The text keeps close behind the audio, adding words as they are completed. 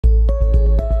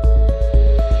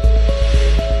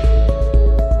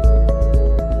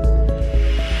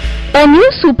A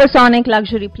new supersonic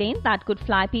luxury plane that could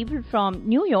fly people from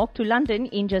New York to London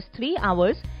in just 3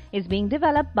 hours is being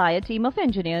developed by a team of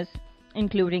engineers,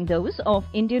 including those of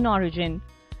Indian origin.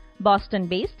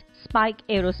 Boston-based Spike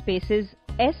Aerospace's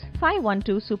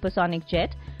S512 supersonic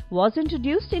jet was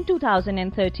introduced in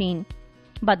 2013,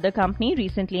 but the company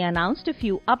recently announced a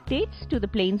few updates to the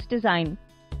plane's design.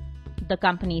 The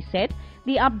company said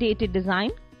the updated design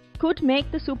could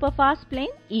make the superfast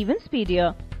plane even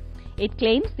speedier. It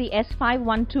claims the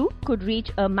S512 could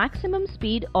reach a maximum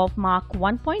speed of Mach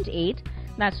 1.8,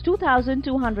 that's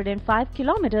 2,205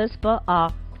 km per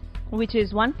hour, which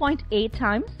is 1.8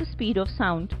 times the speed of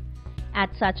sound.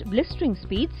 At such blistering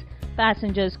speeds,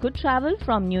 passengers could travel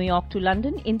from New York to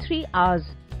London in 3 hours,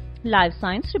 Live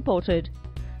Science reported.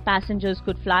 Passengers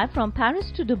could fly from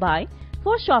Paris to Dubai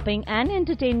for shopping and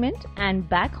entertainment and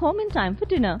back home in time for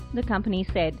dinner, the company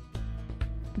said.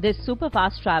 This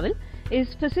superfast travel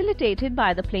is facilitated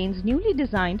by the plane's newly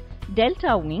designed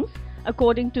Delta wings,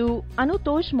 according to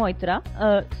Anutosh Moitra,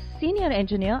 a senior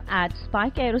engineer at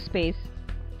Spike Aerospace.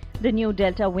 The new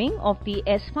Delta wing of the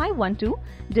S512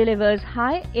 delivers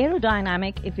high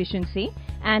aerodynamic efficiency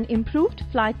and improved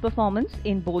flight performance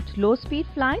in both low-speed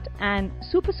flight and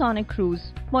supersonic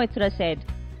cruise, Moitra said.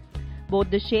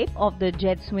 Both the shape of the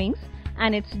jet's wings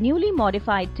and its newly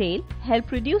modified tail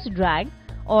help reduce drag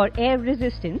or air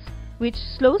resistance, which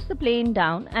slows the plane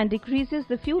down and decreases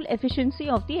the fuel efficiency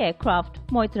of the aircraft,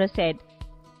 Moitra said.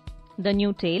 The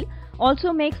new tail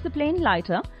also makes the plane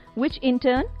lighter, which in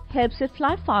turn helps it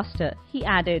fly faster, he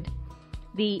added.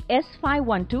 The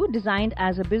S512, designed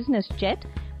as a business jet,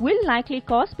 will likely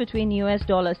cost between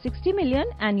 $60 million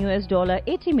and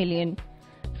 $80 million.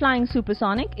 Flying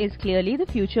supersonic is clearly the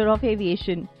future of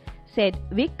aviation, said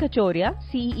Vik Kachoria,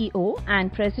 CEO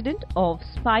and President of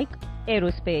Spike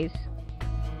Aerospace.